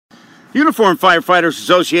Uniform Firefighters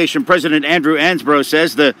Association President Andrew Ansbro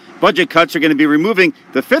says the budget cuts are going to be removing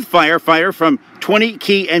the 5th firefighter from 20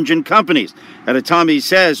 key engine companies at a time, he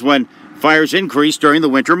says, when fires increase during the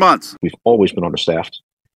winter months. We've always been understaffed,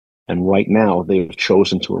 and right now they've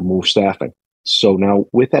chosen to remove staffing. So now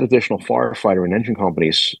with that additional firefighter and engine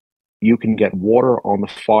companies, you can get water on the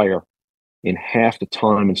fire in half the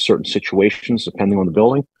time in certain situations, depending on the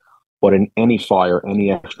building. But in any fire,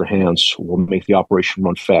 any extra hands will make the operation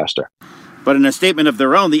run faster. But in a statement of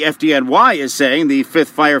their own, the FDNY is saying the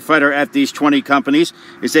 5th firefighter at these 20 companies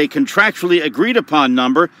is a contractually agreed upon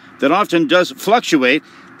number that often does fluctuate.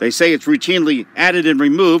 They say it's routinely added and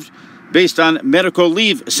removed based on medical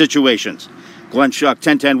leave situations. Glenn Schuck,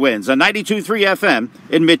 1010 Wins, on 92.3 FM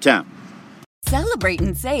in Midtown. Celebrate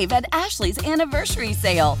and save at Ashley's Anniversary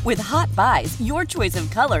Sale. With Hot Buys, your choice of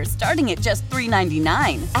colors starting at just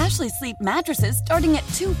 $3.99. Ashley Sleep mattresses starting at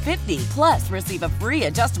 $2.50. Plus, receive a free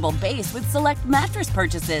adjustable base with select mattress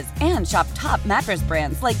purchases. And shop top mattress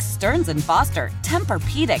brands like Stearns & Foster,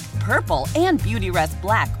 Tempur-Pedic, Purple, and Beautyrest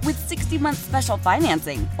Black with 60-month special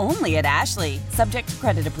financing. Only at Ashley. Subject to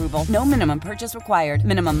credit approval. No minimum purchase required.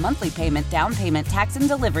 Minimum monthly payment, down payment, tax, and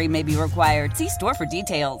delivery may be required. See store for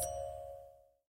details.